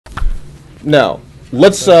Now,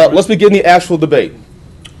 let's begin the actual debate.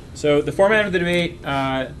 So the format of the debate,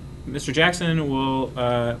 Mr. Jackson will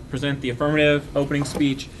present the affirmative opening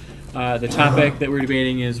speech. The topic that we're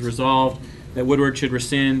debating is resolved that Woodward should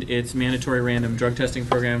rescind its mandatory random drug testing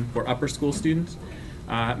program for upper school students.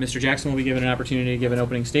 Mr. Jackson will be given an opportunity to give an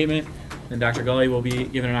opening statement, and Dr. Gully will be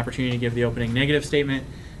given an opportunity to give the opening negative statement.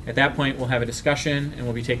 At that point, we'll have a discussion, and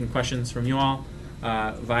we'll be taking questions from you all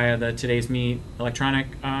via the Today's Meet electronic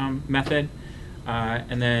method.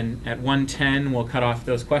 And then at 1:10, we'll cut off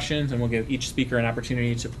those questions, and we'll give each speaker an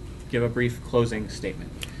opportunity to give a brief closing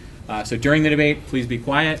statement. So during the debate, please be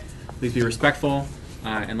quiet, please be respectful,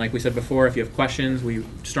 and like we said before, if you have questions, we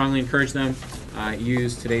strongly encourage them.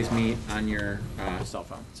 Use Today's Meet on your cell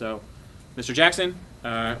phone. So, Mr. Jackson,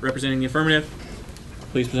 representing the affirmative,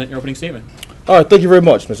 please present your opening statement. All right, thank you very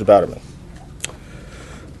much, Mr. Batterman.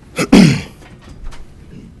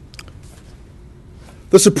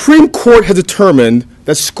 The Supreme Court has determined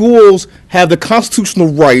that schools have the constitutional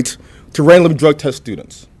right to randomly drug test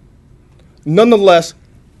students. Nonetheless,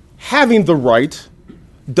 having the right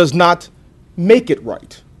does not make it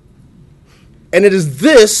right. And it is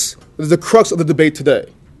this that is the crux of the debate today.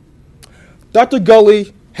 Dr.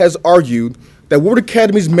 Gully has argued that Woodward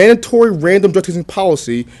Academy's mandatory random drug testing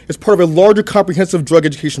policy is part of a larger comprehensive drug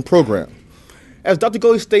education program. As Dr.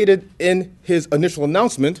 Gully stated in his initial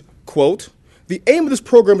announcement, quote, "The aim of this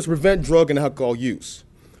program is to prevent drug and alcohol use.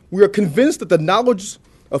 We are convinced that the knowledge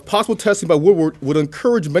of possible testing by Woodward would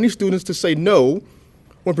encourage many students to say no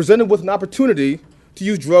when presented with an opportunity to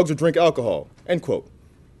use drugs or drink alcohol," end quote.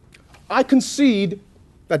 I concede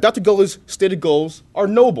that Dr. Gully's stated goals are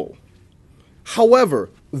noble. However,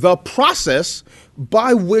 the process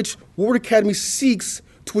by which Woodward Academy seeks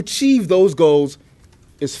to achieve those goals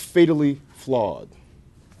is fatally flawed.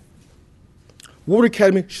 Woodward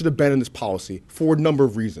Academy should abandon this policy for a number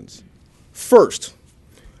of reasons. First,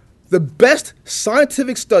 the best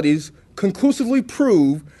scientific studies conclusively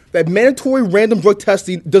prove that mandatory random drug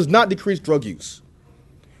testing does not decrease drug use.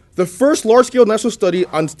 The first large-scale national study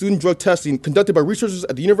on student drug testing conducted by researchers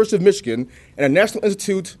at the University of Michigan and a National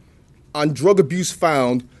Institute on Drug Abuse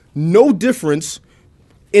found no difference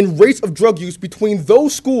in rates of drug use between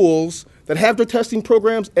those schools that have drug testing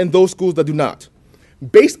programs and those schools that do not.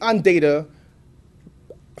 Based on data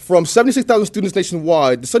from 76,000 students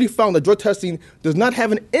nationwide, the study found that drug testing does not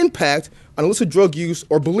have an impact on illicit drug use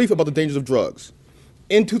or belief about the dangers of drugs.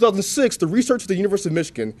 In 2006, the researchers at the University of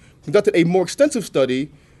Michigan conducted a more extensive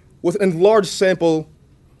study with an enlarged sample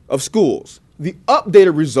of schools. The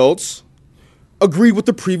updated results agreed with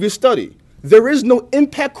the previous study. There is no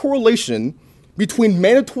impact correlation between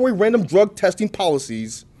mandatory random drug testing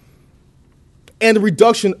policies and the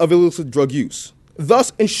reduction of illicit drug use.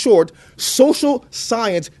 Thus, in short, social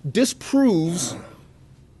science disproves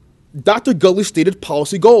Dr. Gully's stated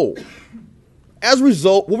policy goal. As a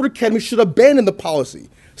result, Woodward Academy should abandon the policy.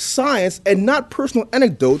 Science and not personal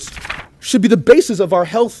anecdotes should be the basis of our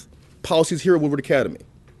health policies here at Woodward Academy.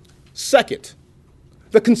 Second,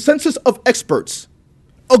 the consensus of experts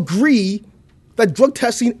agree that drug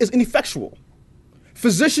testing is ineffectual.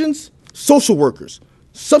 Physicians, social workers,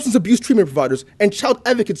 substance abuse treatment providers, and child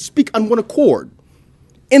advocates speak on one accord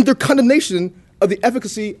in their condemnation of the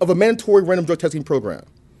efficacy of a mandatory random drug testing program.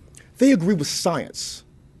 They agree with science.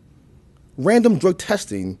 Random drug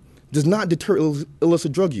testing does not deter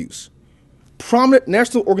illicit drug use. Prominent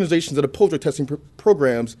national organizations that oppose drug testing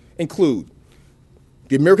programs include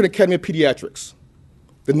the American Academy of Pediatrics,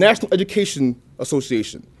 the National Education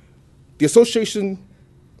Association,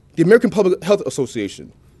 the American Public Health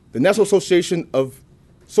Association, the National Association of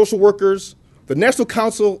Social Workers, the National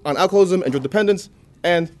Council on Alcoholism and Drug Dependence,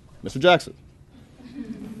 and Mr. Jackson.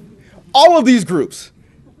 All of these groups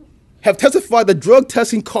have testified that drug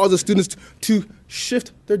testing causes students to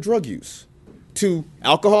shift their drug use to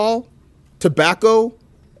alcohol, tobacco,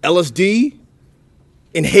 LSD,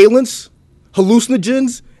 inhalants,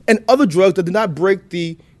 hallucinogens, and other drugs that do not break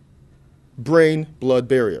the brain-blood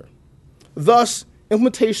barrier. Thus,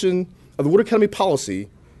 implementation of the Woodward Academy policy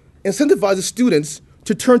incentivizes students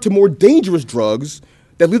to turn to more dangerous drugs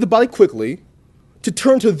that leave the body quickly, to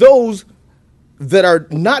turn to those that are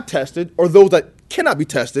not tested or those that cannot be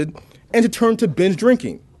tested, and to turn to binge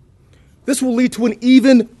drinking. This will lead to an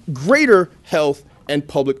even greater health and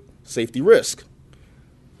public safety risk.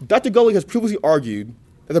 Dr. Gully has previously argued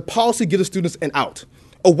that the policy gives the students an out,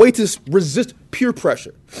 a way to resist peer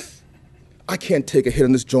pressure. I can't take a hit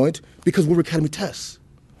on this joint because Woodward Academy tests.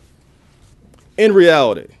 In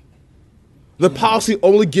reality, the policy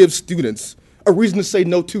only gives students a reason to say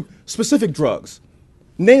no to specific drugs,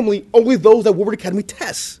 namely only those that Woodward Academy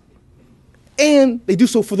tests. And they do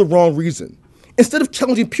so for the wrong reason. Instead of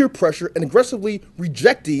challenging peer pressure and aggressively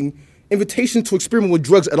rejecting invitations to experiment with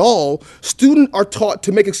drugs at all, students are taught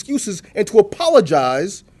to make excuses and to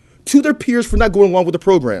apologize to their peers for not going along with the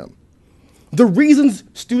program. The reasons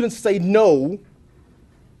students say no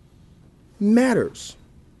matters.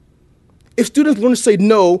 If students learn to say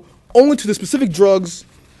no only to the specific drugs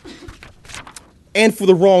and for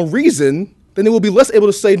the wrong reason, then they will be less able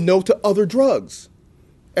to say no to other drugs,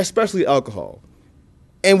 especially alcohol,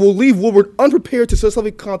 and will leave Woodward unprepared to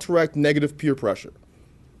successfully counteract negative peer pressure.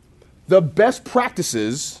 The best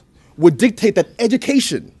practices would dictate that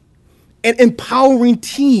education and empowering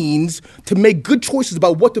teens to make good choices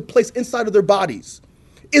about what to place inside of their bodies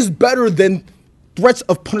is better than threats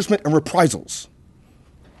of punishment and reprisals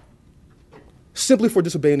simply for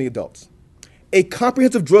disobeying the adults. A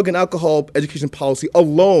comprehensive drug and alcohol education policy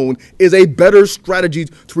alone is a better strategy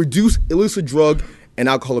to reduce illicit drug and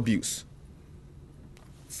alcohol abuse.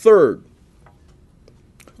 Third,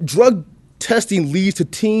 drug testing leads to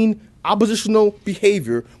teen oppositional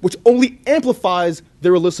behavior, which only amplifies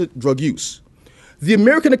their illicit drug use. The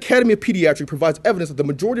American Academy of Pediatrics provides evidence that the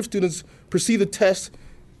majority of students perceive the test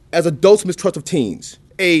as adults' mistrust of teens.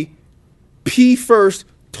 A pee first,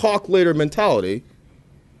 talk later mentality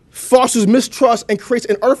fosters mistrust and creates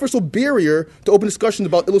an artificial barrier to open discussions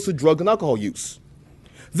about illicit drug and alcohol use.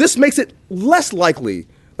 This makes it less likely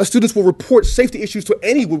that students will report safety issues to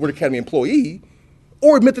any Woodward Academy employee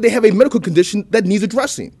or admit that they have a medical condition that needs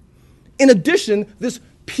addressing. In addition, this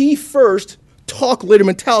pee first, talk later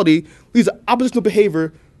mentality leads to oppositional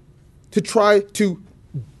behavior to try to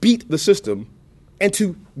beat the system and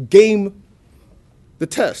to game the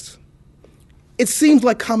test. It seems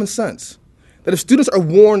like common sense that if students are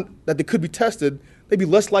warned that they could be tested, they'd be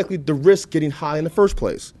less likely to risk getting high in the first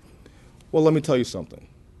place. Well, let me tell you something.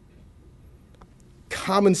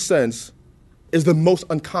 Common sense is the most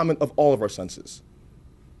uncommon of all of our senses.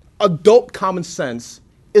 Adult common sense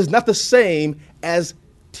is not the same as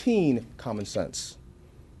teen common sense.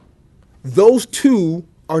 Those two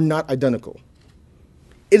are not identical.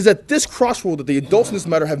 It is at this crossroad that the adults in this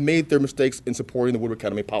matter have made their mistakes in supporting the Woodward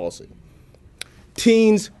Academy policy.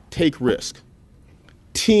 Teens take risk.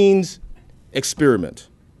 Teens experiment.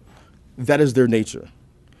 That is their nature.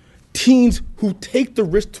 Teens who take the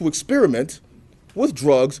risk to experiment with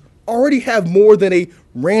drugs already have more than a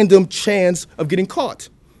random chance of getting caught.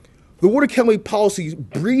 The Woodward Academy policy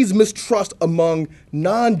breeds mistrust among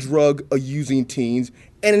non-drug using teens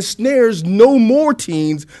and ensnares no more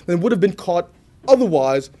teens than would have been caught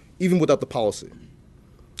otherwise, even without the policy.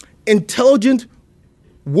 Intelligent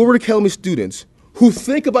Woodward Academy students who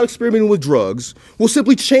think about experimenting with drugs will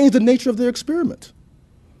simply change the nature of their experiment.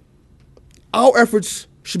 Our efforts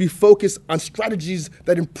should be focused on strategies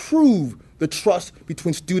that improve the trust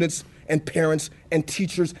between students and parents and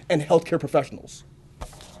teachers and healthcare professionals.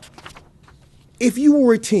 If you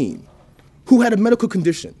were a teen who had a medical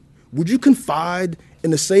condition, would you confide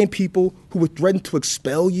in the same people who would threaten to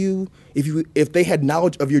expel you if they had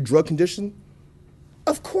knowledge of your drug condition?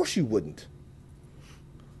 Of course you wouldn't.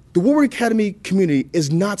 The Woodward Academy community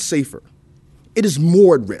is not safer. It is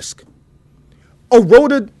more at risk.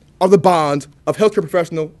 Eroded are the bonds of healthcare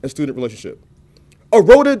professional and student relationship.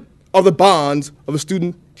 Eroded are the bonds of a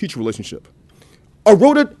student-teacher relationship.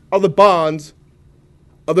 Eroded are the bonds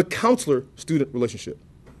of the counselor-student relationship.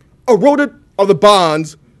 Eroded are the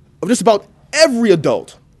bonds of just about every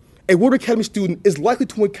adult a Woodward Academy student is likely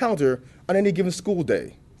to encounter on any given school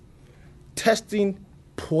day. Testing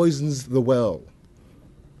poisons the well.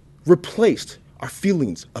 Replaced are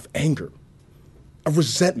feelings of anger, of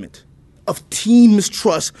resentment, of teen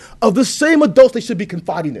mistrust of the same adults they should be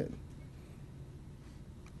confiding in.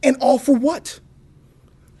 And all for what?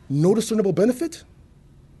 No discernible benefit?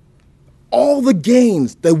 All the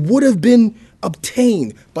gains that would have been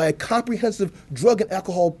obtained by a comprehensive drug and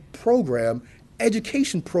alcohol program,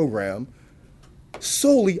 education program,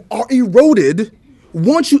 solely are eroded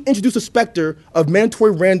once you introduce a specter of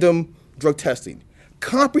mandatory random drug testing.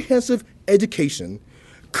 Comprehensive education,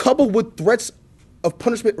 coupled with threats of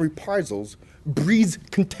punishment and reprisals, breeds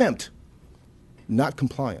contempt, not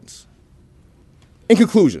compliance. In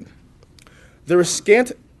conclusion, there is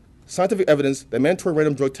scant scientific evidence that mandatory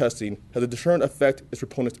random drug testing has a deterrent effect its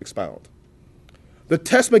proponents expound. The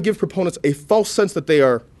test may give proponents a false sense that they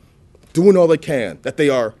are doing all they can, that they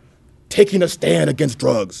are taking a stand against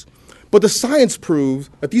drugs. But the science proves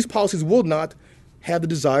that these policies will not have the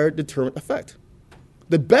desired deterrent effect.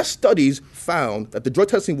 The best studies found that the drug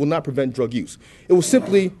testing will not prevent drug use. It will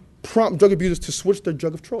simply prompt drug abusers to switch their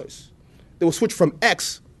drug of choice. They will switch from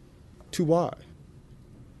X to Y.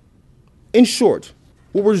 In short,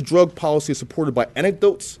 Woodward's drug policy is supported by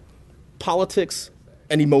anecdotes, politics,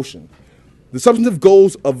 and emotion. The substantive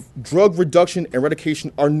goals of drug reduction and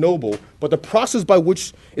eradication are noble, but the process by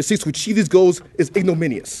which it seeks to achieve these goals is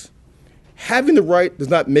ignominious. Having the right does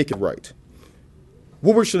not make it right.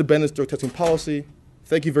 Woodward should abandon its drug testing policy.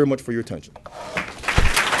 Thank you very much for your attention.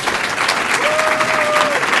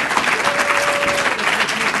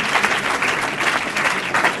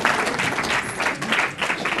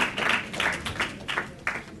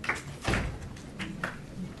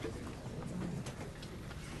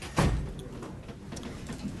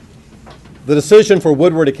 The decision for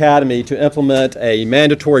Woodward Academy to implement a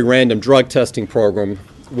mandatory random drug testing program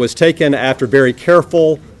was taken after very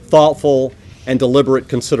careful, thoughtful, and deliberate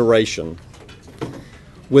consideration,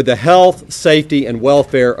 with the health, safety, and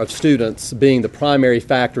welfare of students being the primary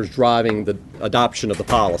factors driving the adoption of the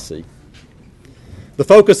policy. The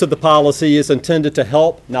focus of the policy is intended to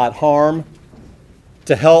help, not harm,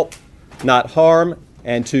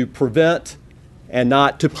 and to prevent and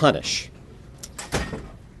not to punish.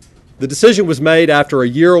 The decision was made after a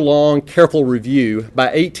year-long careful review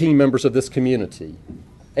by 18 members of this community,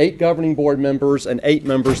 8 governing board members and 8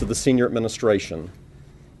 members of the senior administration.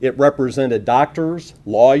 It represented doctors,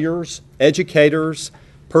 lawyers, educators,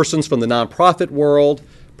 persons from the nonprofit world,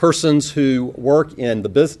 persons who work in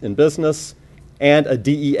business, and a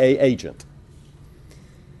DEA agent.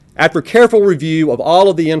 After careful review of all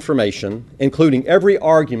of the information, including every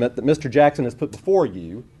argument that Mr. Jackson has put before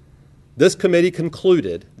you, this committee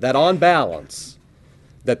concluded that on balance,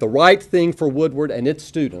 that the right thing for Woodward and its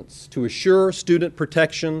students to assure student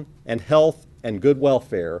protection and health and good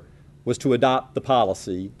welfare was to adopt the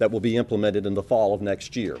policy that will be implemented in the fall of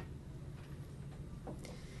next year.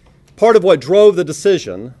 Part of what drove the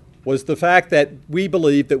decision was the fact that we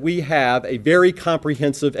believe that we have a very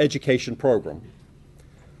comprehensive education program.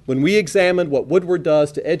 When we examined what Woodward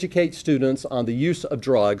does to educate students on the use of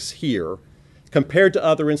drugs here, compared to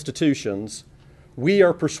other institutions, we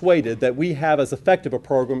are persuaded that we have as effective a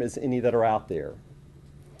program as any that are out there.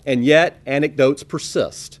 And yet, anecdotes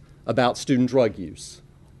persist about student drug use.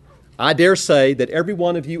 I dare say that every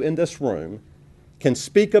one of you in this room can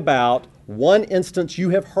speak about one instance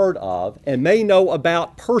you have heard of and may know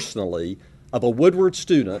about personally of a Woodward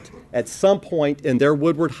student at some point in their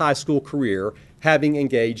Woodward High School career having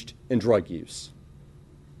engaged in drug use.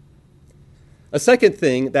 A second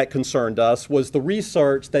thing that concerned us was the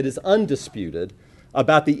research that is undisputed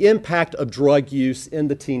about the impact of drug use in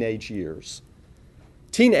the teenage years.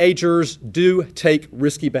 Teenagers do take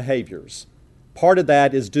risky behaviors. Part of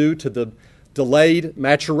that is due to the delayed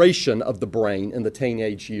maturation of the brain in the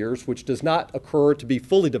teenage years, which does not occur to be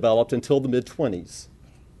fully developed until the mid-20s.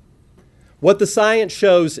 What the science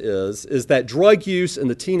shows is that drug use in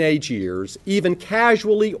the teenage years, even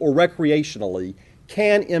casually or recreationally,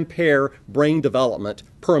 can impair brain development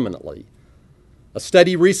permanently. A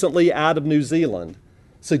study recently out of New Zealand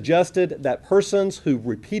suggested that persons who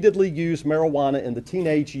repeatedly use marijuana in the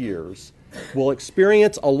teenage years will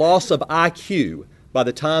experience a loss of IQ by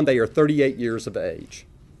the time they are 38 years of age.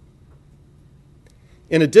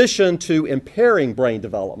 In addition to impairing brain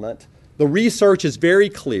development, the research is very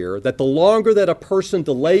clear that the longer that a person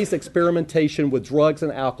delays experimentation with drugs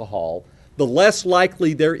and alcohol, the less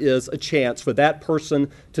likely there is a chance for that person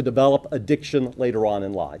to develop addiction later on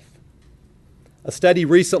in life. A study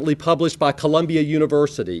recently published by Columbia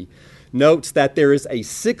University notes that there is a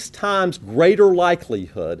 6 times greater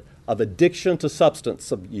likelihood of addiction to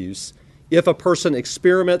substance abuse if a person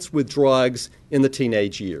experiments with drugs in the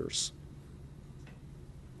teenage years.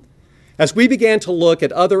 As we began to look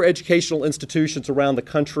at other educational institutions around the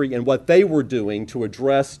country and what they were doing to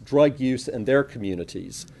address drug use in their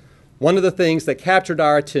communities, one of the things that captured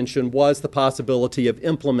our attention was the possibility of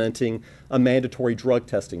implementing a mandatory drug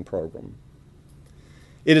testing program.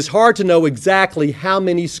 It is hard to know exactly how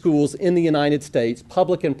many schools in the United States,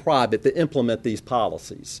 public and private, that implement these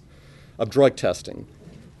policies of drug testing.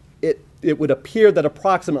 It would appear that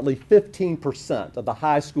approximately 15% of the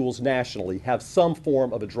high schools nationally have some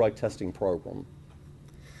form of a drug testing program.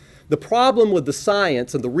 The problem with the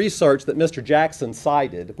science and the research that Mr. Jackson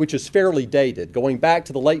cited, which is fairly dated, going back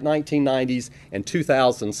to the late 1990s and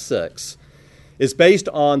 2006, is based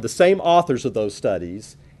on the same authors of those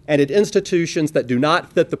studies and at institutions that do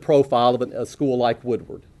not fit the profile of a school like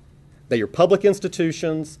Woodward. They are public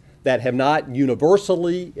institutions that have not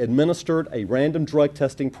universally administered a random drug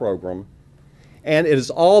testing program, and it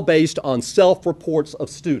is all based on self-reports of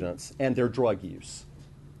students and their drug use.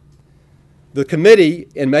 The committee,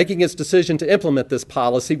 in making its decision to implement this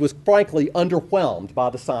policy, was frankly underwhelmed by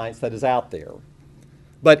the science that is out there.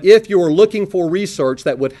 But if you are looking for research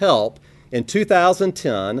that would help In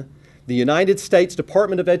 2010, the United States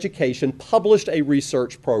Department of Education published a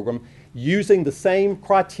research program using the same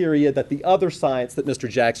criteria that the other science that Mr.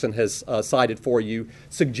 Jackson has cited for you,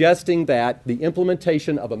 suggesting that the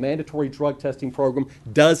implementation of a mandatory drug testing program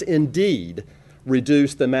does indeed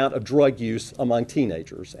reduce the amount of drug use among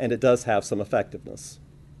teenagers, and it does have some effectiveness.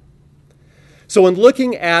 So in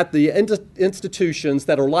looking at the institutions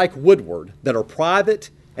that are like Woodward, that are private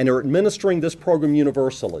and are administering this program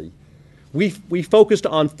universally, we focused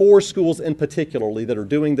on 4 schools in particularly that are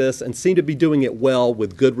doing this and seem to be doing it well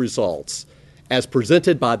with good results, as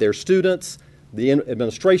presented by their students, the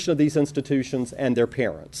administration of these institutions, and their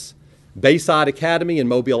parents. Bayside Academy in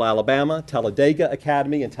Mobile, Alabama, Talladega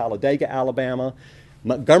Academy in Talladega, Alabama,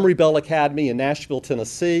 Montgomery Bell Academy in Nashville,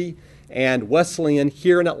 Tennessee, and Wesleyan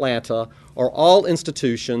here in Atlanta are all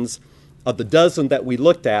institutions of the dozen that we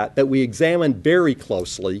looked at that we examined very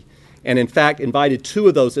closely, and in fact invited 2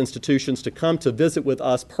 of those institutions to come to visit with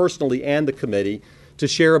us personally and the committee to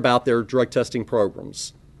share about their drug testing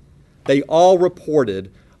programs. They all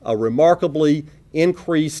reported a remarkably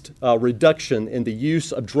increased reduction in the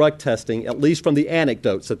use of drug testing, at least from the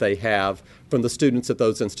anecdotes that they have from the students at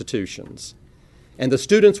those institutions. And the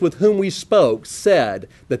students with whom we spoke said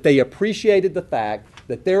that they appreciated the fact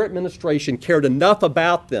that their administration cared enough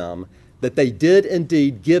about them that they did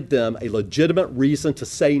indeed give them a legitimate reason to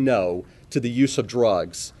say no to the use of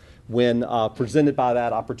drugs when presented by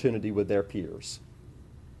that opportunity with their peers.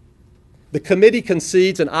 The committee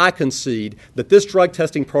concedes, and I concede, that this drug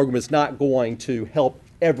testing program is not going to help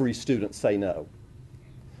every student say no.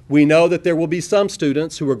 We know that there will be some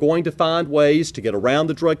students who are going to find ways to get around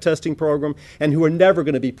the drug testing program and who are never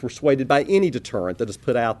going to be persuaded by any deterrent that is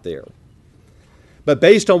put out there. But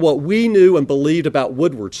based on what we knew and believed about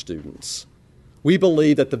Woodward students, we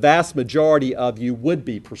believe that the vast majority of you would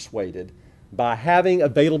be persuaded by having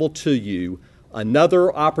available to you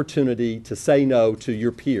another opportunity to say no to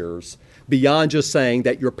your peers beyond just saying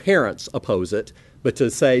that your parents oppose it, but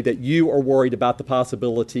to say that you are worried about the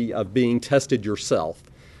possibility of being tested yourself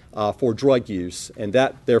for drug use, and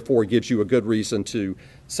that therefore gives you a good reason to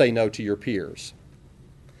say no to your peers.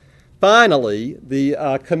 Finally,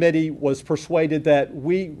 the committee was persuaded that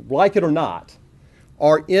we, like it or not,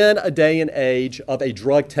 are in a day and age of a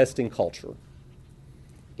drug testing culture.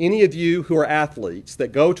 Any of you who are athletes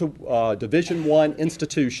that go to Division I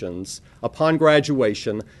institutions upon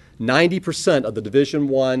graduation, 90% of the Division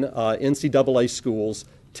I NCAA schools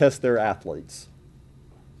test their athletes.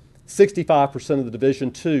 65% of the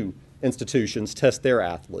Division II institutions test their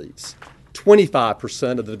athletes.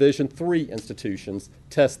 25% of the Division III institutions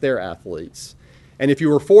test their athletes. And if you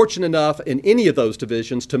were fortunate enough in any of those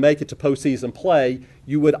divisions to make it to postseason play,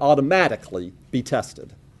 you would automatically be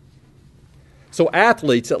tested. So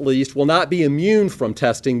athletes, at least, will not be immune from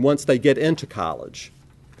testing once they get into college.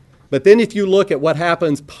 But then if you look at what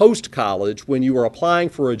happens post-college when you are applying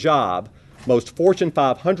for a job, most Fortune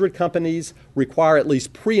 500 companies require at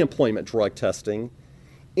least pre-employment drug testing.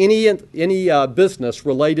 Any business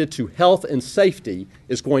related to health and safety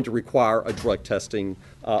is going to require a drug testing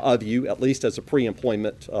of you, at least as a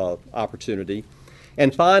pre-employment opportunity.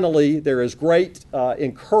 And finally, there is great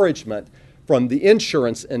encouragement from the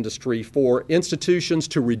insurance industry for institutions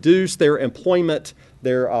to reduce their employment,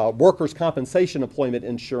 their workers' compensation employment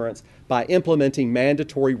insurance by implementing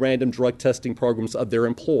mandatory random drug testing programs of their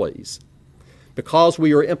employees. Because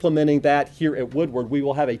we are implementing that here at Woodward, we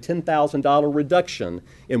will have a $10,000 reduction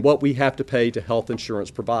in what we have to pay to health insurance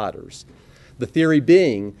providers. The theory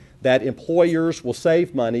being that employers will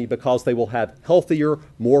save money because they will have healthier,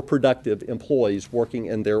 more productive employees working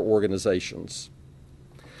in their organizations.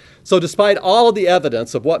 So despite all of the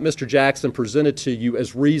evidence of what Mr. Jackson presented to you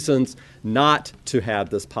as reasons not to have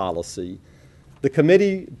this policy, the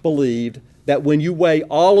committee believed that when you weigh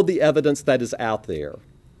all of the evidence that is out there,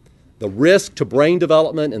 the risk to brain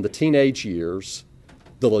development in the teenage years,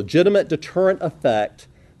 the legitimate deterrent effect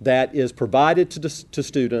that is provided to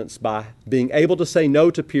students by being able to say no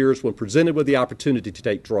to peers when presented with the opportunity to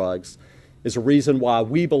take drugs, is a reason why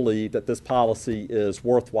we believe that this policy is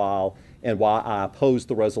worthwhile and why I oppose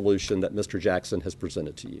the resolution that Mr. Jackson has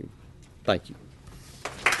presented to you. Thank you.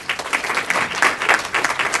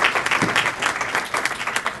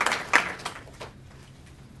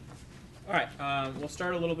 All right, we'll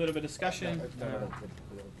start a little bit of a discussion.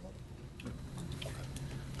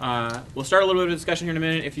 We'll start a little bit of a discussion here in a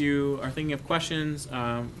minute. If you are thinking of questions,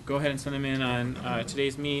 go ahead and send them in on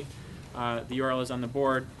today's meet. The URL is on the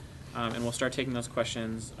board, and we'll start taking those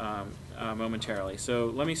questions momentarily. So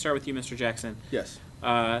let me start with you, Mr. Jackson. Yes.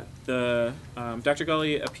 Dr.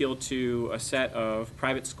 Gully appealed to a set of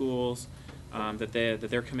private schools that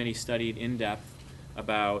their committee studied in depth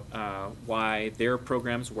about why their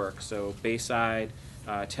programs work. So Bayside,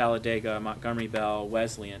 Talladega, Montgomery Bell,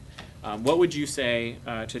 Wesleyan. What would you say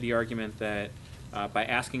to the argument that by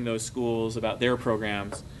asking those schools about their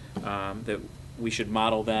programs, that we should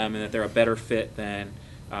model them and that they're a better fit than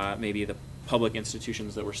maybe the public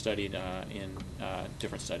institutions that were studied in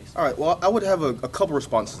different studies? All right, well, I would have a couple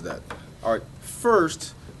responses to that. All right,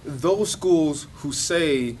 first, those schools who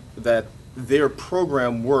say that their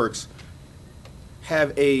program works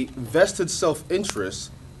have a vested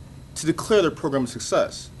self-interest to declare their program a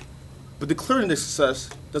success. But declaring it a success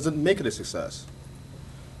doesn't make it a success.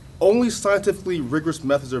 Only scientifically rigorous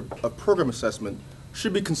methods of program assessment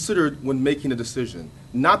should be considered when making a decision,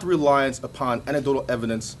 not the reliance upon anecdotal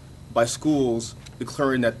evidence by schools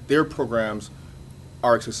declaring that their programs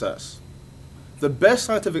are a success. The best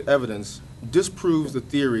scientific evidence disproves the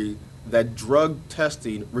theory that drug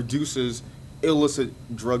testing reduces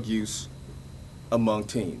illicit drug use among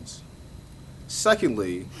teens.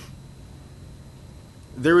 Secondly,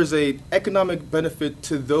 there is an economic benefit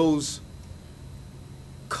to those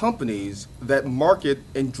companies that market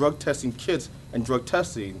in drug testing kits and drug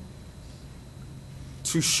testing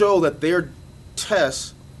to show that their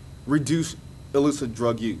tests reduce illicit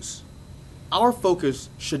drug use. Our focus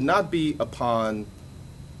should not be upon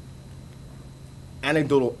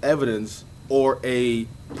anecdotal evidence or a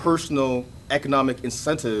personal economic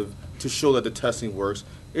incentive to show that the testing works.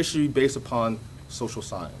 It should be based upon social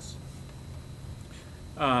science.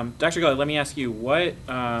 Dr. Gully, let me ask you,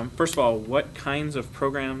 first of all, what kinds of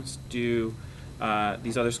programs do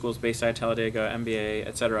these other schools, Bayside, Talladega, MBA,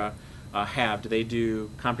 et cetera, have? Do they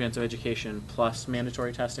do comprehensive education plus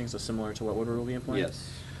mandatory testing, so similar to what Woodward will be employing?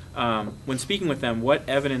 Yes. When speaking with them, what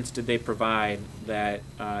evidence did they provide that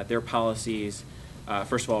their policies,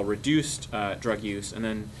 first of all, reduced drug use, and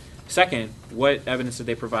then second, what evidence did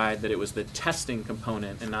they provide that it was the testing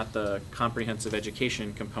component and not the comprehensive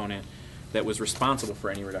education component that was responsible for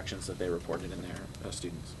any reductions that they reported in their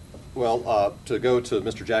students? Well, to go to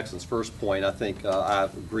Mr. Jackson's first point, I think I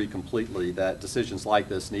agree completely that decisions like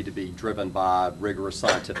this need to be driven by rigorous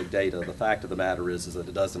scientific data. The fact of the matter is that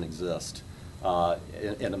it doesn't exist,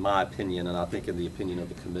 in my opinion, and I think in the opinion of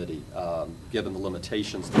the committee, given the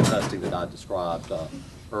limitations of the testing that I described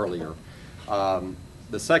earlier.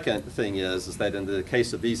 The second thing is that in the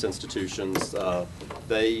case of these institutions,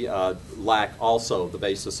 they lack also the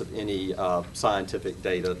basis of any scientific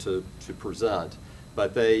data to present.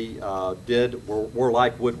 But they were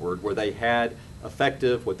like Woodward, where they had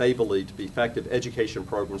effective, what they believed to be effective education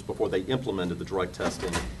programs before they implemented the drug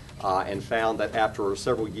testing, and found that after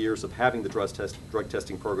several years of having the drug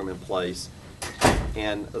testing program in place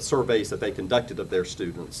and surveys that they conducted of their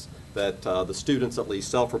students, that the students at least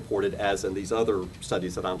self-reported, as in these other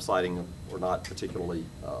studies that I'm citing were not particularly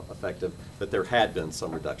effective, that there had been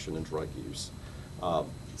some reduction in drug use.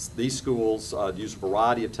 These schools use a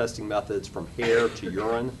variety of testing methods from hair to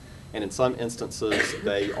urine, and in some instances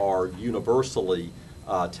they are universally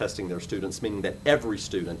testing their students, meaning that every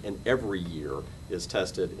student in every year is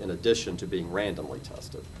tested in addition to being randomly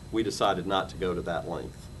tested. We decided not to go to that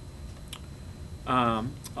length.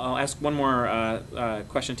 I'll ask one more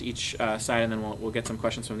question to each side, and then we'll get some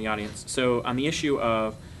questions from the audience. So on the issue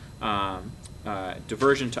of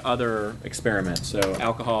diversion to other experiments, so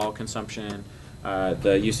alcohol consumption,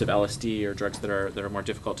 the use of LSD or drugs that are more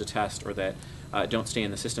difficult to test or that don't stay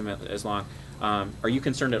in the system as long, are you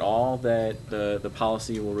concerned at all that the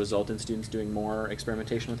policy will result in students doing more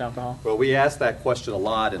experimentation with alcohol? Well, we asked that question a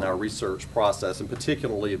lot in our research process, and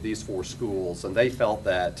particularly of these four schools, and they felt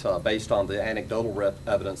that based on the anecdotal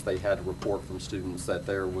evidence they had to report from students, that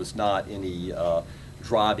there was not any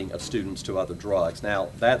driving of students to other drugs. Now,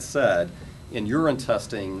 that said, in urine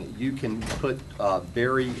testing, you can put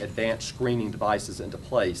very advanced screening devices into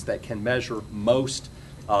place that can measure most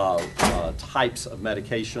types of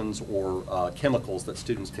medications or chemicals that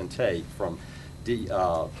students can take, from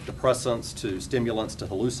depressants to stimulants to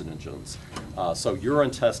hallucinogens. So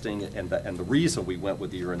urine testing, and the reason we went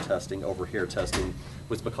with the urine testing over hair testing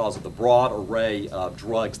was because of the broad array of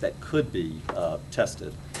drugs that could be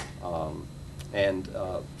tested.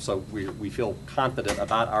 So we feel confident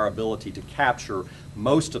about our ability to capture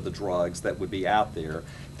most of the drugs that would be out there.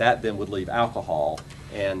 That then would leave alcohol.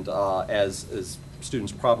 And as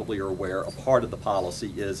students probably are aware, a part of the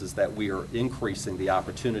policy is that we are increasing the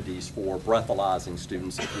opportunities for breathalyzing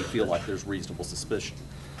students if we feel like there's reasonable suspicion.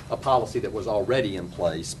 A policy that was already in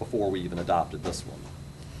place before we even adopted this one.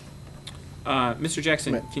 Mr.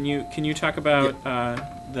 Jackson, can you talk about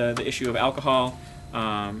the issue of alcohol?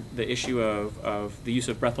 The issue of the use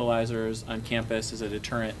of breathalyzers on campus as a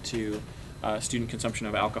deterrent to student consumption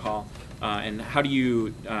of alcohol, and how do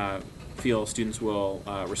you feel students will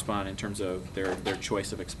respond in terms of their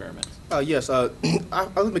choice of experiments? Yes, I'll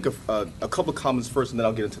make a couple of comments first, and then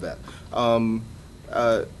I'll get into that.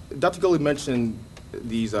 Dr. Gully mentioned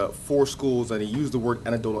these 4 schools, and he used the word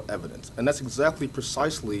anecdotal evidence, and that's exactly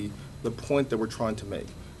precisely the point that we're trying to make,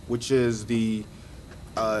 which is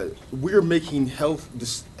we're making health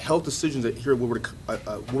decisions here at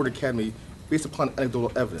Woodward Academy based upon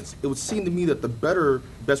anecdotal evidence. It would seem to me that the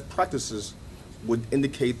best practices would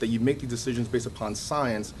indicate that you make these decisions based upon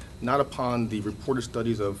science, not upon the reported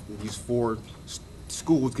studies of these 4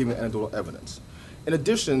 schools giving anecdotal evidence. In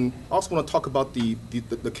addition, I also want to talk about the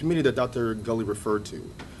committee that Dr. Gully referred to.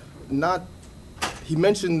 He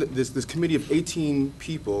mentioned this committee of 18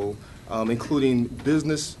 people, including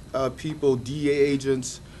business people, DEA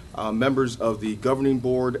agents, members of the governing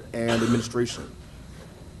board, and administration.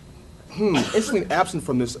 Interestingly absent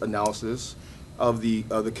from this analysis of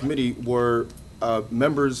the committee were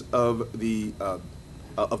members of the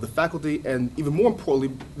faculty, and even more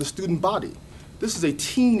importantly, the student body. This is a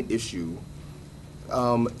teen issue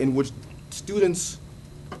in which students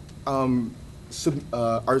are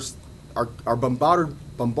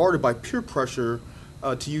bombarded by peer pressure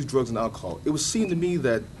to use drugs and alcohol. It would seem to me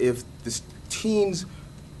that if the teens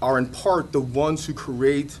are in part the ones who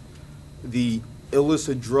create the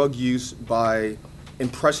illicit drug use by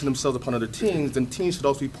impressing themselves upon other teens, then teens should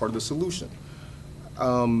also be part of the solution.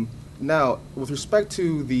 Now, with respect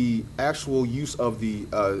to the actual use of the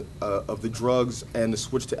drugs and the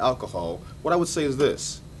switch to alcohol, what I would say is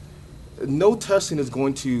this: no testing is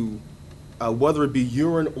going to, whether it be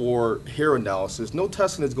urine or hair analysis, no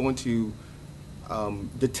testing is going to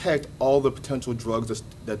detect all the potential drugs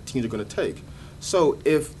that teens are going to take. So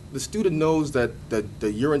if the student knows that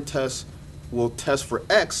the urine test will test for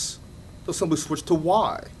X, they'll simply switch to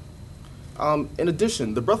Y. In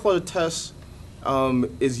addition, the breathalyzer test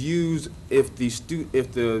is used if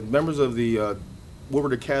the members of the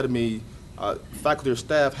Woodward Academy faculty or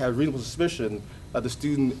staff have reasonable suspicion that the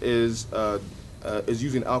student is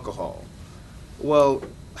using alcohol. Well,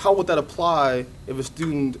 how would that apply if a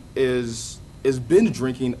student is binge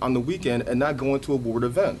drinking on the weekend and not going to a Woodward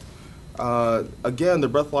event? Again, the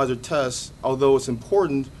breathalyzer test, although it's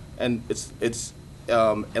important and it's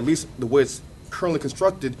at least the way it's currently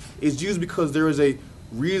constructed, is used because there is a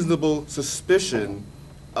reasonable suspicion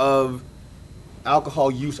of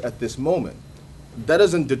alcohol use at this moment. That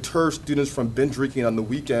doesn't deter students from binge drinking on the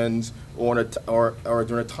weekends or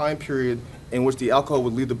during a time period in which the alcohol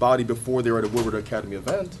would leave the body before they're at a Woodward Academy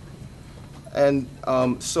event. And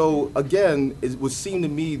so again, it would seem to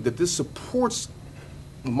me that this supports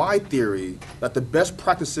my theory that the best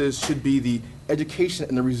practices should be the education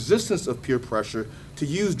and the resistance of peer pressure to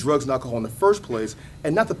use drugs and alcohol in the first place,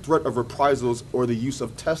 and not the threat of reprisals or the use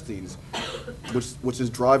of testings, which is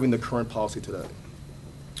driving the current policy today.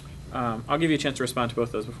 I'll give you a chance to respond to both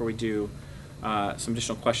of those before we do some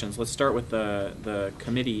additional questions. Let's start with the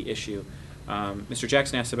committee issue. Mr.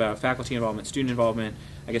 Jackson asked about faculty involvement, student involvement.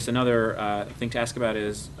 I guess another thing to ask about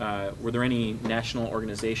is, were there any national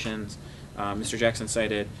organizations? Mr. Jackson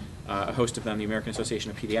cited a host of them, the American Association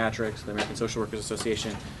of Pediatrics, the American Social Workers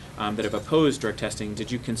Association, that have opposed drug testing.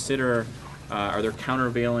 Did you consider, are there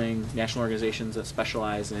countervailing national organizations that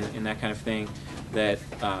specialize in that kind of thing that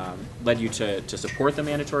led you to support the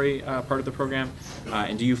mandatory part of the program?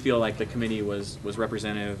 And do you feel like the committee was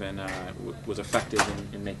representative and was effective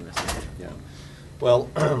in making this decision? Yeah. Well,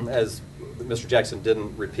 as Mr. Jackson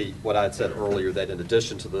didn't repeat what I had said earlier, that in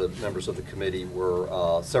addition to the members of the committee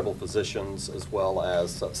were several physicians as well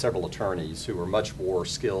as several attorneys who were much more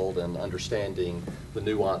skilled in understanding the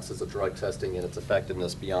nuances of drug testing and its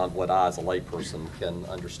effectiveness beyond what I as a layperson can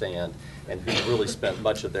understand, and who really spent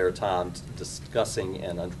much of their time discussing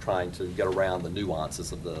and trying to get around the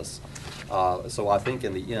nuances of this. So I think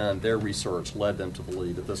in the end, their research led them to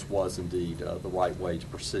believe that this was indeed the right way to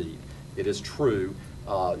proceed. It is true,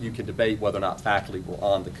 you can debate whether or not faculty were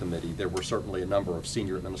on the committee. There were certainly a number of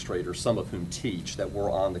senior administrators, some of whom teach, that were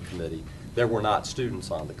on the committee. There were not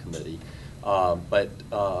students on the committee. But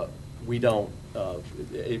we don't,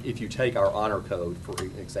 if you take our honor code, for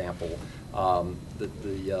example,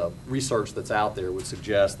 the research that's out there would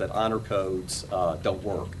suggest that honor codes don't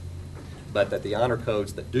work, but that the honor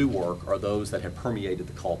codes that do work are those that have permeated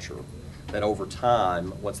the culture, that over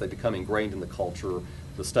time, once they become ingrained in the culture,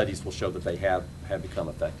 the studies will show that they have become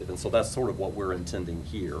effective. And so that's sort of what we're intending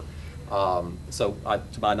here. To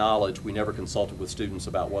my knowledge, we never consulted with students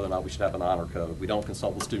about whether or not we should have an honor code. We don't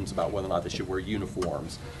consult with students about whether or not they should wear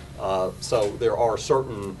uniforms. So there are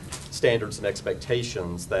certain standards and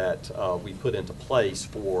expectations that we put into place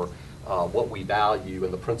for what we value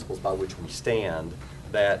and the principles by which we stand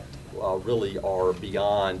that really are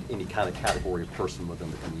beyond any kind of category of person within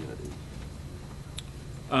the community.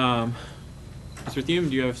 Mr. Thume,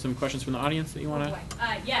 do you have some questions from the audience that you want to?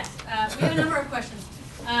 Yes, we have a number of questions.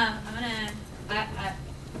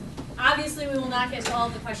 Obviously, we will not get to all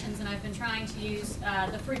of the questions, and I've been trying to use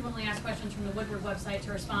the frequently asked questions from the Woodward website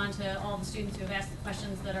to respond to all the students who have asked the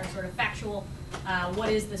questions that are sort of factual. What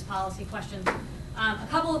is this policy question? A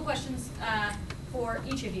couple of questions for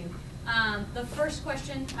each of you. The first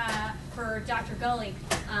question for Dr. Gully,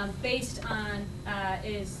 based on,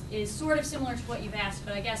 is sort of similar to what you've asked,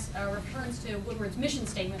 but I guess returns to Woodward's mission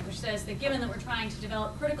statement, which says that given that we're trying to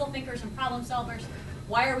develop critical thinkers and problem solvers,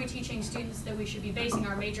 why are we teaching students that we should be basing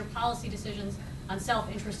our major policy decisions on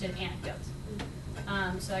self-interested anecdotes?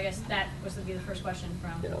 So I guess that was to be the first question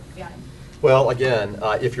from the audience. Well, again,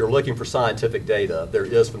 if you're looking for scientific data, there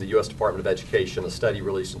is from the U.S. Department of Education a study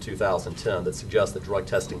released in 2010 that suggests that drug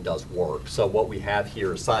testing does work. So what we have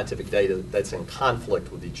here is scientific data that's in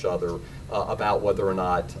conflict with each other about whether or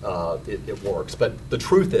not it works. But the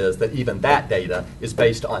truth is that even that data is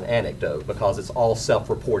based on anecdote because it's all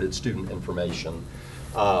self-reported student information.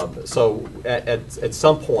 So at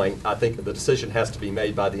some point, I think the decision has to be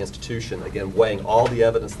made by the institution, again, weighing all the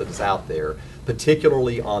evidence that is out there,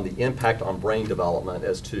 particularly on the impact on brain development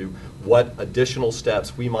as to what additional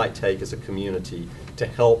steps we might take as a community to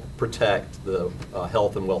help protect the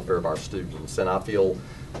health and welfare of our students. And I feel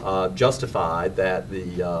justified that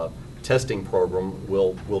the testing program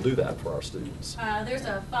will do that for our students. There's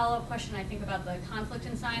a follow-up question, I think, about the conflict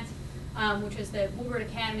in science. Which is that Woodward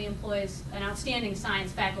Academy employs an outstanding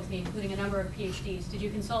science faculty, including a number of PhDs. Did you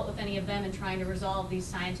consult with any of them in trying to resolve these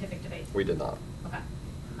scientific debates? We did not. Okay.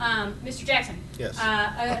 Mr. Jackson. Yes.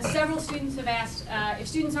 Several students have asked, if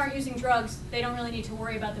students aren't using drugs, they don't really need to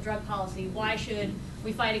worry about the drug policy. Why should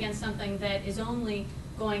we fight against something that is only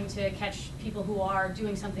going to catch people who are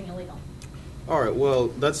doing something illegal? All right. Well,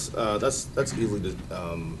 that's easily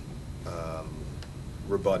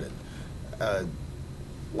rebutted.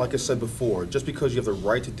 Like I said before, just because you have the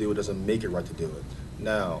right to do it doesn't make it right to do it.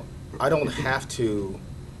 Now, I don't have to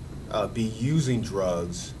be using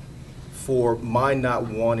drugs for my not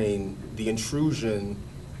wanting the intrusion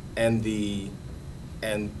and the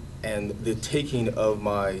taking of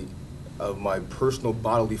my personal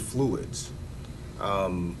bodily fluids,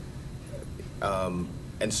 and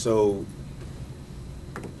so,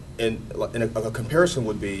 a comparison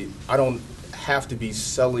would be, I don't have to be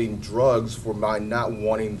selling drugs for my not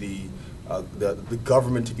wanting the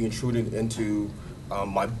government to be intruding into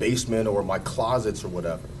my basement or my closets or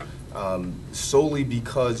whatever, solely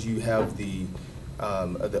because you have the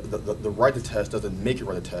right to test doesn't make it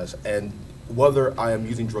right to test, and whether I am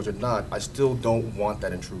using drugs or not, I still don't want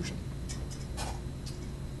that intrusion.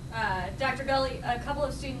 Dr. Gully, a couple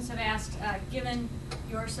of students have asked, given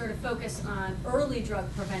your sort of focus on early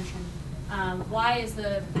drug prevention, why is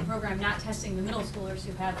the program not testing the middle schoolers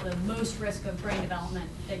who have the most risk of brain development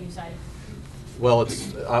that you cited? Well,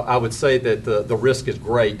 I would say that the risk is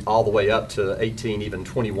great all the way up to 18, even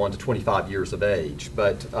 21 to 25 years of age.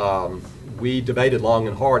 But we debated long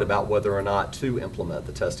and hard about whether or not to implement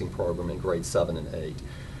the testing program in grades 7 and 8.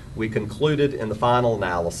 We concluded in the final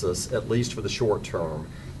analysis, at least for the short term,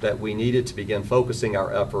 that we needed to begin focusing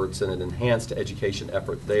our efforts in an enhanced education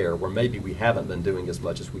effort there where maybe we haven't been doing as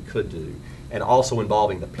much as we could do, and also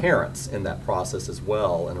involving the parents in that process as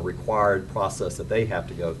well, and a required process that they have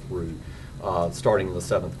to go through starting in the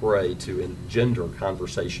 7th grade to engender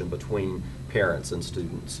conversation between parents and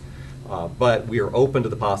students. But we are open to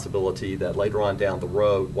the possibility that later on down the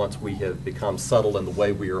road, once we have become settled in the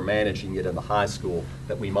way we are managing it in the high school,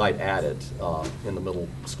 that we might add it in the middle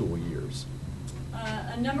school years.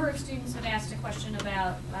 A number of students have asked a question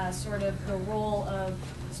about sort of the role of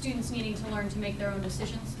students needing to learn to make their own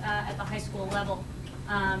decisions at the high school level.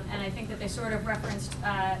 And I think that they sort of referenced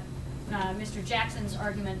Mr. Jackson's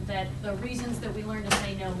argument that the reasons that we learn to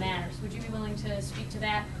say no matters. Would you be willing to speak to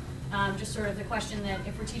that? Just sort of the question that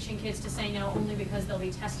if we're teaching kids to say no only because they'll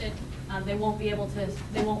be tested, they won't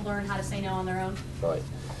learn how to say no on their own. Right.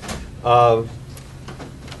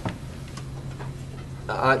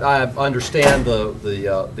 I understand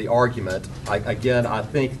the argument. Again, I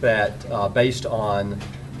think that based on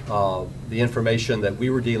the information that we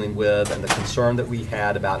were dealing with and the concern that we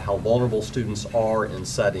had about how vulnerable students are in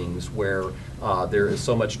settings where there is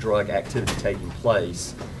so much drug activity taking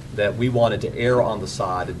place, that we wanted to err on the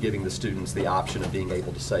side of giving the students the option of being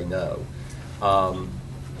able to say no.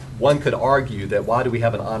 One could argue that why do we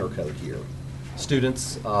have an honor code here?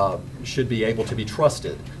 Students should be able to be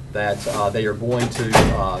trusted that they are going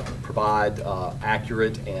to provide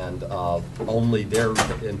accurate and only their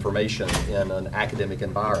information in an academic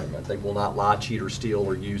environment. They will not lie, cheat, or steal,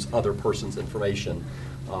 or use other person's information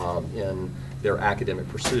in their academic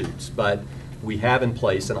pursuits. But we have in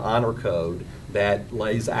place an honor code that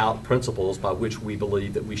lays out principles by which we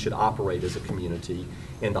believe that we should operate as a community,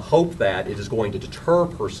 in the hope that it is going to deter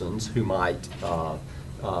persons who might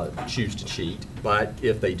choose to cheat, but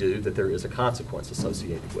if they do, that there is a consequence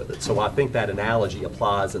associated with it. So I think that analogy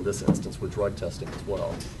applies in this instance with drug testing as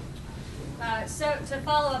well. So to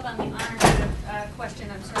follow up on the honor code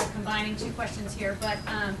question, I'm sort of combining two questions here, but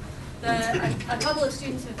a couple of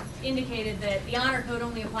students have indicated that the honor code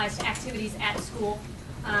only applies to activities at school,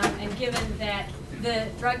 and given that the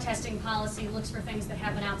drug testing policy looks for things that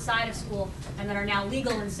happen outside of school and that are now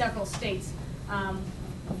legal in several states,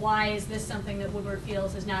 why is this something that Woodward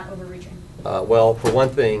feels is not overreaching? Well, for one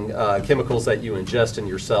thing, chemicals that you ingest in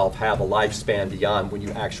yourself have a lifespan beyond when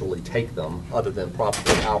you actually take them, other than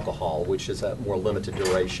probably alcohol, which is a more limited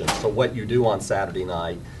duration. So what you do on Saturday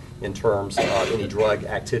night in terms of any drug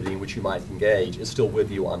activity in which you might engage is still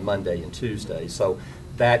with you on Monday and Tuesday. So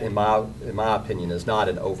that, in my opinion, is not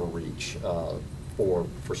an overreach for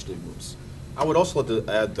students. I would also like to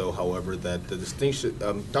add, though, however, that the distinction,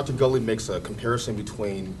 Dr. Gulley makes a comparison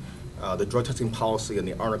between the drug testing policy and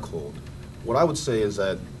the honor code. What I would say is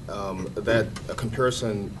that that a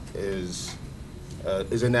comparison is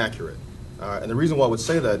inaccurate. And the reason why I would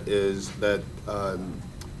say that is that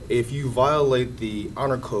if you violate the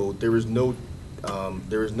honor code, there is no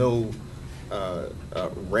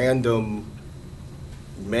random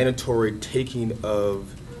mandatory taking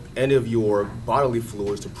of any of your bodily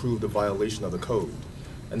fluids to prove the violation of the code.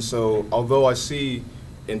 And so, although I see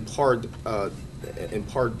in part the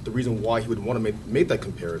reason why he would want to make that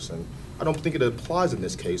comparison, I don't think it applies in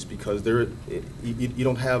this case, because you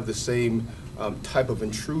don't have the same type of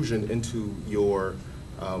intrusion into your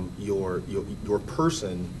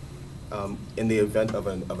person in the event of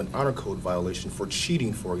an honor code violation for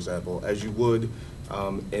cheating, for example, as you would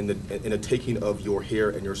in the taking of your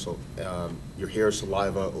hair and your hair,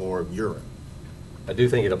 saliva, or urine. I do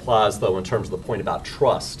think it applies, though, in terms of the point about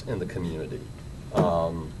trust in the community.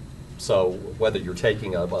 So whether you're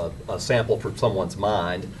taking a sample from someone's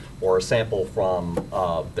mind or a sample from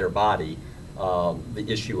their body, the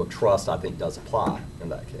issue of trust, I think, does apply in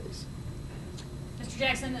that case. Mr.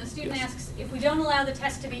 Jackson, a student asks, if we don't allow the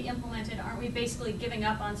test to be implemented, aren't we basically giving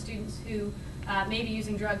up on students who may be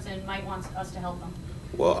using drugs and might want us to help them?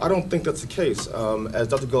 Well, I don't think that's the case. As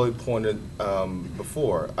Dr. Gulley pointed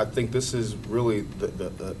before, I think this is really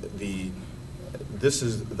this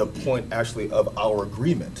is the point actually of our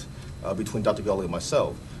agreement between Dr. Gulley and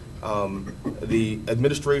myself. The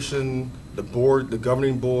administration, the board, the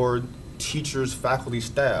governing board, teachers, faculty,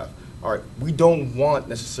 staff. All right, we don't want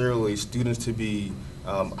necessarily students to be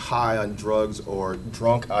high on drugs or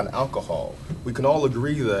drunk on alcohol. We can all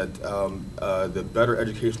agree that the better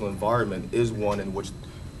educational environment is one in which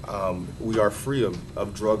we are free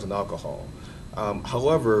of drugs and alcohol.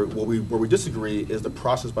 However, where we disagree is the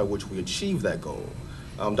process by which we achieve that goal.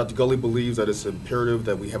 Dr. Gulley believes that it's imperative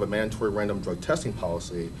that we have a mandatory random drug testing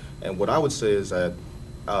policy, and what I would say is that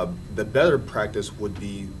the better practice would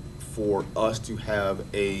be for us to have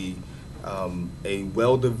a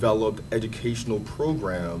well-developed educational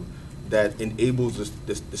program that enables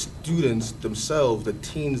the students themselves, the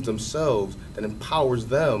teens themselves, that empowers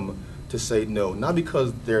them to say no, not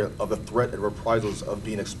because they're of a threat and reprisals of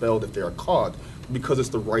being expelled if they are caught, but because it's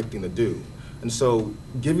the right thing to do. And so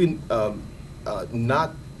giving,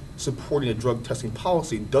 not supporting a drug testing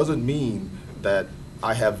policy doesn't mean that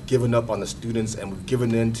I have given up on the students and we've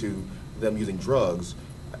given in to them using drugs.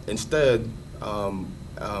 Instead,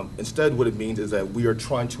 what it means is that we are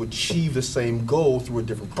trying to achieve the same goal through a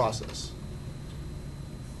different process.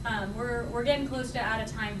 We're getting close to out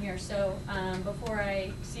of time here, so before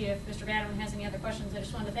I see if Mr. Badman has any other questions, I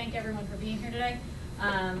just wanted to thank everyone for being here today.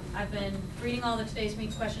 I've been reading all of today's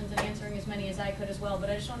Meets questions and answering as many as I could as well, but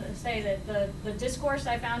I just wanted to say that the discourse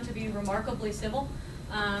I found to be remarkably civil,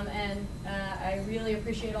 and I really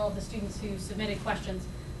appreciate all of the students who submitted questions.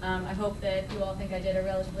 I hope that you all think I did a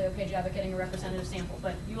relatively okay job at getting a representative sample,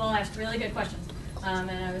 but you all asked really good questions, and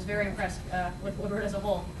I was very impressed with Woodward as a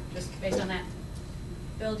whole, just based on that.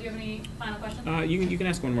 Bill, do you have any final questions? You can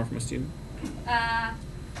ask one more from a student.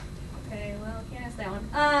 Okay, well, can't ask that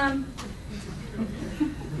one.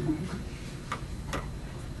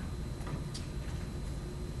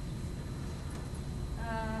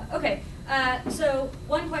 Okay, so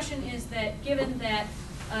one question is that given that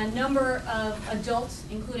a number of adults,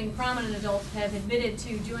 including prominent adults, have admitted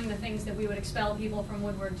to doing the things that we would expel people from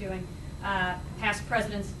Woodward doing, past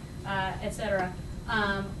presidents, et cetera.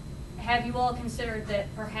 Have you all considered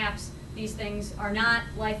that perhaps these things are not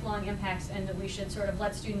lifelong impacts and that we should sort of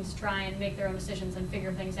let students try and make their own decisions and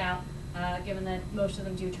figure things out, given that most of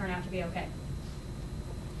them do turn out to be okay?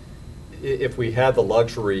 If we had the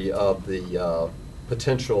luxury of the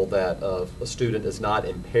potential that a student is not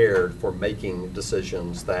impaired for making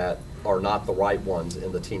decisions that are not the right ones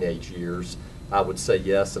in the teenage years, I would say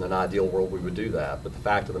yes, in an ideal world we would do that. But the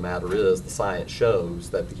fact of the matter is the science shows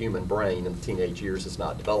that the human brain in the teenage years is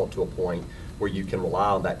not developed to a point where you can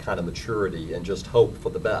rely on that kind of maturity and just hope for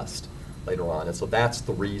the best later on. And so that's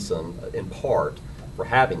the reason, in part, for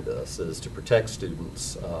having this, is to protect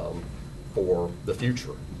students for the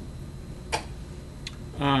future.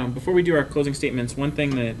 Before we do our closing statements, one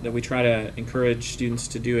thing that we try to encourage students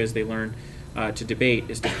to do as they learn to debate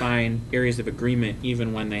is to find areas of agreement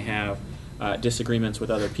even when they have disagreements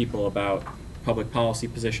with other people about public policy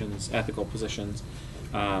positions, ethical positions,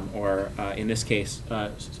 or in this case,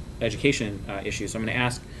 education issues. So I'm going to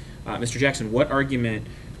ask Mr. Jackson, what argument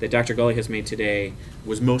that Dr. Gully has made today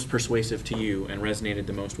was most persuasive to you and resonated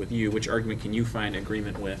the most with you? Which argument can you find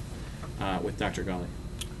agreement with Dr. Gully?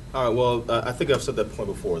 All right, well, I think I've said that point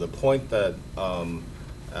before. The point that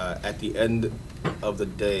at the end of the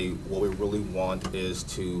day, what we really want is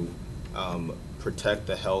to protect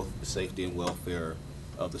the health, safety, and welfare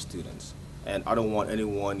of the students. And I don't want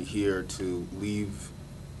anyone here to leave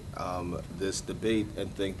this debate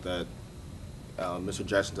and think that Mr.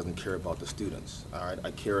 Jackson doesn't care about the students. All right,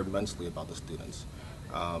 I care immensely about the students.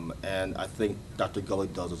 And I think Dr. Gully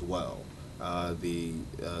does as well. The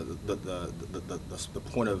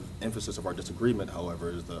point of emphasis of our disagreement,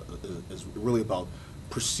 however, is really about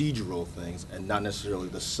procedural things and not necessarily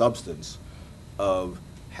the substance of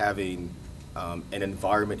having an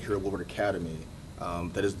environment here at Woodward Academy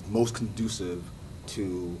that is most conducive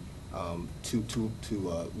to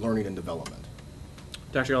learning and development.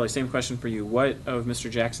 Dr. Gully, same question for you. What of Mr.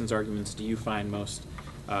 Jackson's arguments do you find most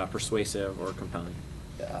persuasive or compelling?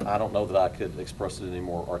 I don't know that I could express it any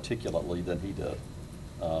more articulately than he did.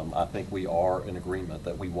 I think we are in agreement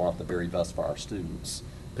that we want the very best for our students,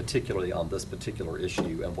 particularly on this particular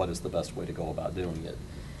issue and what is the best way to go about doing it.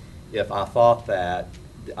 If I thought that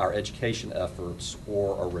our education efforts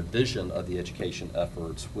or a revision of the education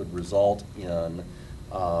efforts would result in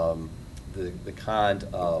the kind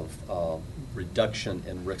of reduction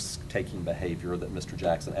in risk-taking behavior that Mr.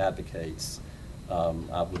 Jackson advocates,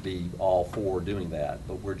 I would be all for doing that,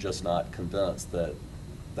 but we're just not convinced that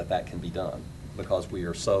that can be done because we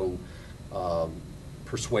are so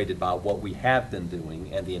persuaded by what we have been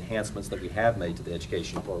doing and the enhancements that we have made to the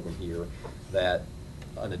education program here that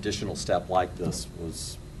an additional step like this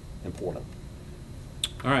was important.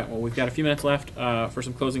 All right, well, we've got a few minutes left for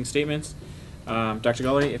some closing statements. Dr.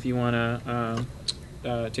 Gully, if you want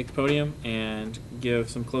to take the podium and give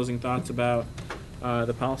some closing thoughts about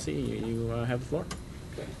the policy, you have the floor.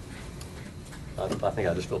 Okay. I think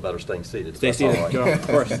I just feel better staying seated. Stay seated, right. Go, of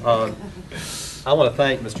course. I want to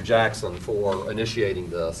thank Mr. Jackson for initiating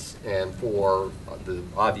this and for the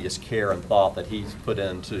obvious care and thought that he's put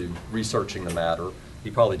into researching the matter. He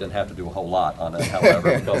probably didn't have to do a whole lot on it,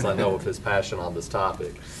 however, because I know of his passion on this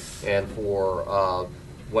topic, and for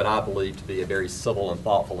what I believe to be a very civil and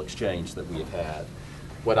thoughtful exchange that we have had.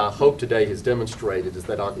 What I hope today has demonstrated is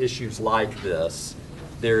that on issues like this,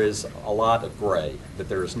 there is a lot of gray, that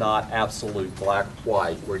there is not absolute black or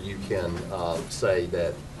white where you can say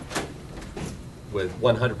that with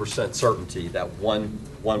 100% certainty that one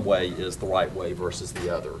way is the right way versus the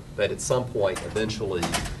other. That at some point, eventually,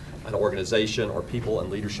 an organization or people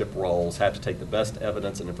in leadership roles have to take the best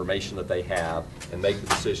evidence and information that they have and make the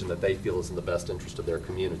decision that they feel is in the best interest of their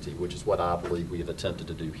community, which is what I believe we have attempted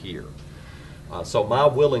to do here. So my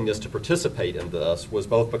willingness to participate in this was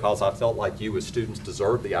both because I felt like you as students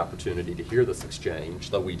deserved the opportunity to hear this exchange,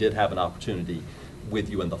 though we did have an opportunity with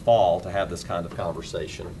you in the fall to have this kind of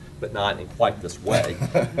conversation, but not in quite this way.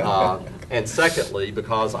 And secondly,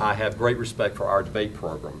 because I have great respect for our debate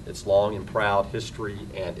program, its long and proud history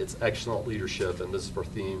and its excellent leadership, and Mrs.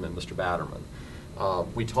 Berthume and Mr. Batterman.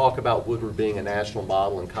 We talk about Woodward being a national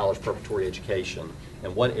model in college preparatory education,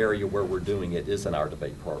 and one area where we're doing it is in our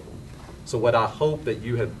debate program. So what I hope that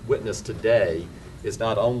you have witnessed today is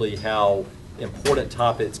not only how important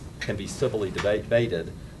topics can be civilly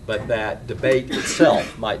debated, but that debate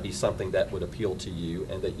itself might be something that would appeal to you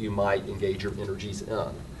and that you might engage your energies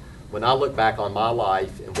in. When I look back on my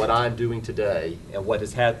life and what I'm doing today and what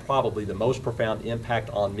has had probably the most profound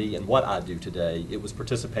impact on me and what I do today, it was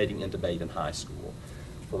participating in debate in high school.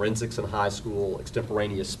 forensics in high school,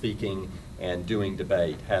 extemporaneous speaking, and doing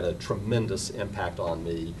debate had a tremendous impact on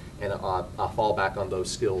me, and I fall back on those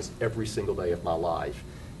skills every single day of my life.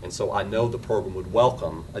 And so I know the program would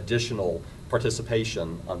welcome additional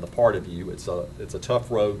participation on the part of you. It's a tough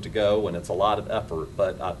road to go, and it's a lot of effort,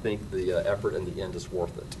 but I think the effort in the end is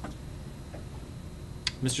worth it.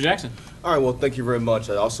 Mr. Jackson. All right. Well, thank you very much.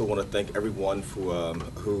 I also want to thank everyone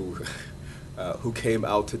who came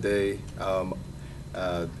out today.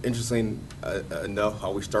 Interesting enough,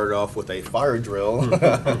 how we started off with a fire drill,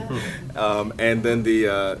 and then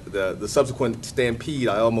the subsequent stampede.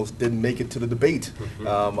 I almost didn't make it to the debate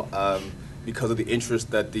because of the interest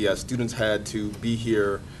that the students had to be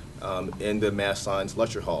here in the math science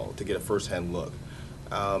lecture hall to get a firsthand look.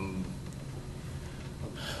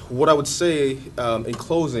 What I would say in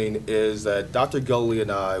closing is that Dr. Gully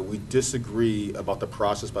and I, we disagree about the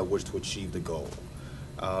process by which to achieve the goal.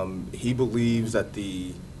 He believes that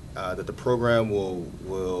the program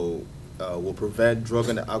will prevent drug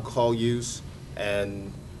and alcohol use,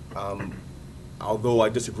 and although I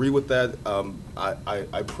disagree with that,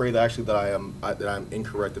 I pray that actually that I'm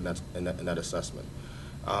incorrect in that assessment.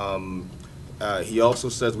 He also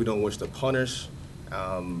says we don't wish to punish.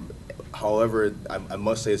 However, I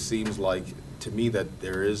must say it seems like to me that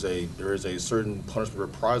there is a certain punishment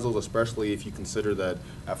reprisals, especially if you consider that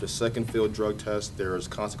after second failed drug test, there's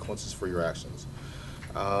consequences for your actions.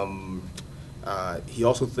 He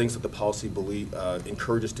also thinks that the policy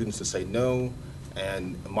encourages students to say no,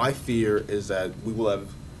 and my fear is that we will have,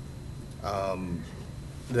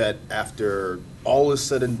 that after all is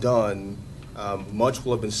said and done, much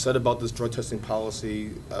will have been said about this drug testing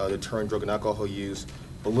policy deterring drug and alcohol use,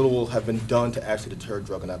 but little will have been done to actually deter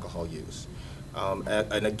drug and alcohol use.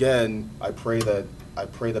 And again, I pray that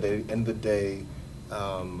at the end of the day,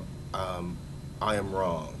 I am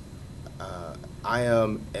wrong. I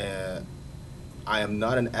am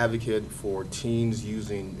not an advocate for teens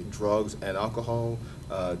using drugs and alcohol.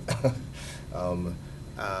 I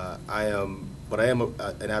am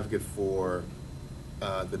an advocate for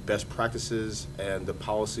the best practices and the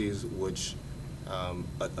policies which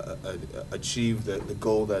achieve the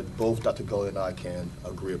goal that both Dr. Gully and I can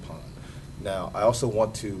agree upon. Now, I also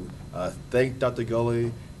want to thank Dr.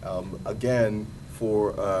 Gully again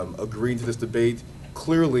for agreeing to this debate.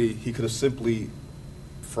 Clearly, he could have simply,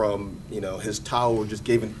 from his tower, just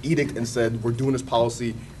gave an edict and said, "We're doing this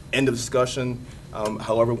policy." End of discussion.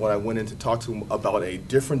 However, when I went in to talk to him about a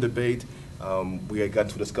different debate, we had gotten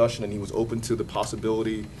to a discussion, and he was open to the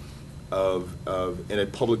possibility of in a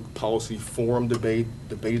public policy forum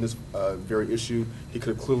debating this very issue. He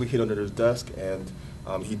could have clearly hid under his desk, and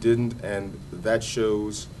he didn't, and that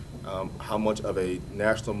shows how much of a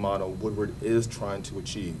national model Woodward is trying to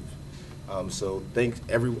achieve. So in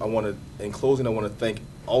closing, I want to thank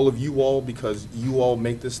all of you all, because you all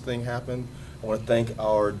make this thing happen. I want to thank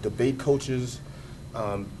our debate coaches,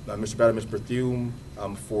 Mr. Bader and Mr. Berthume,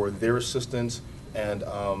 for their assistance. And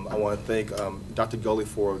I want to thank Dr. Gully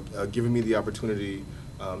for giving me the opportunity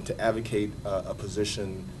to advocate a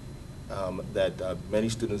position that many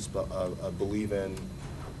students believe in,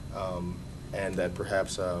 and that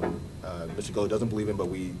perhaps Mr. Gully doesn't believe in, but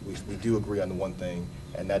we do agree on the one thing,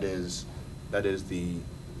 and that is an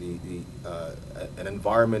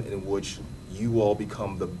environment in which you all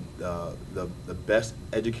become the best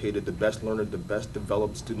educated, the best learned, the best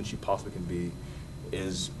developed students you possibly can be,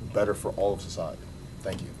 is better for all of society.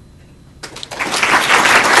 Thank you.